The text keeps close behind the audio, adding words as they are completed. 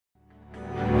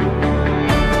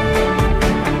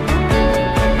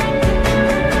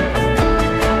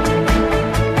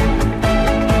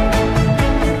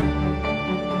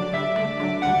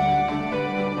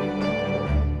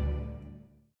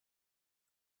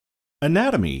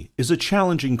Anatomy is a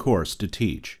challenging course to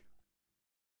teach.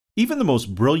 Even the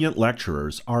most brilliant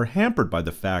lecturers are hampered by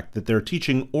the fact that they're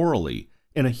teaching orally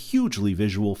in a hugely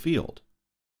visual field.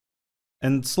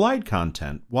 And slide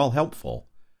content, while helpful,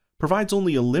 provides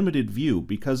only a limited view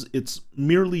because it's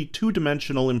merely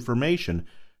two-dimensional information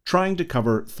trying to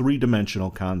cover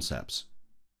three-dimensional concepts.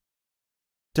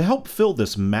 To help fill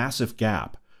this massive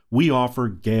gap, we offer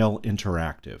Gale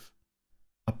Interactive,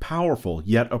 a powerful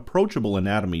yet approachable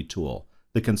anatomy tool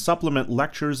that can supplement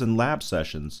lectures and lab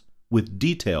sessions with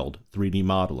detailed 3D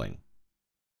modeling.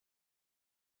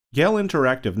 Gale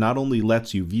Interactive not only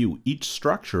lets you view each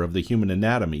structure of the human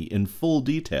anatomy in full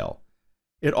detail,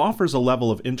 it offers a level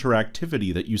of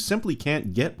interactivity that you simply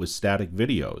can't get with static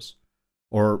videos,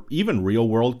 or even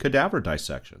real-world cadaver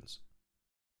dissections.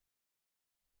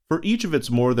 For each of its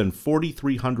more than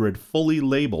 4,300 fully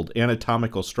labeled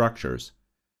anatomical structures,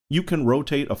 you can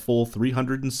rotate a full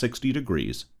 360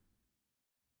 degrees,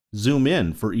 zoom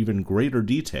in for even greater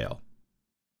detail,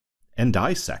 and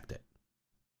dissect it.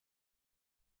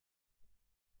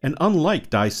 And unlike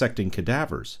dissecting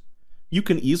cadavers, you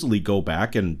can easily go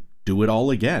back and do it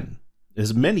all again,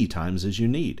 as many times as you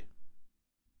need.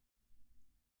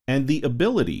 And the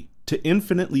ability to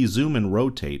infinitely zoom and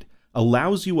rotate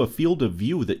allows you a field of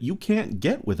view that you can't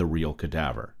get with a real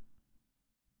cadaver.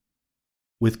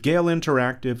 With Gale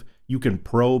Interactive, you can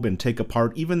probe and take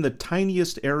apart even the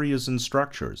tiniest areas and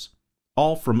structures,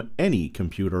 all from any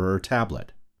computer or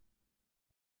tablet.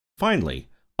 Finally,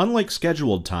 unlike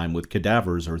scheduled time with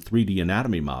cadavers or 3D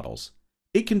anatomy models,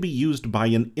 it can be used by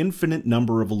an infinite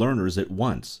number of learners at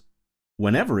once,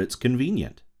 whenever it's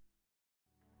convenient.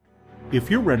 If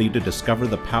you're ready to discover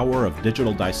the power of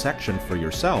digital dissection for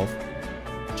yourself,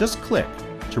 just click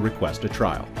to request a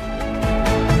trial.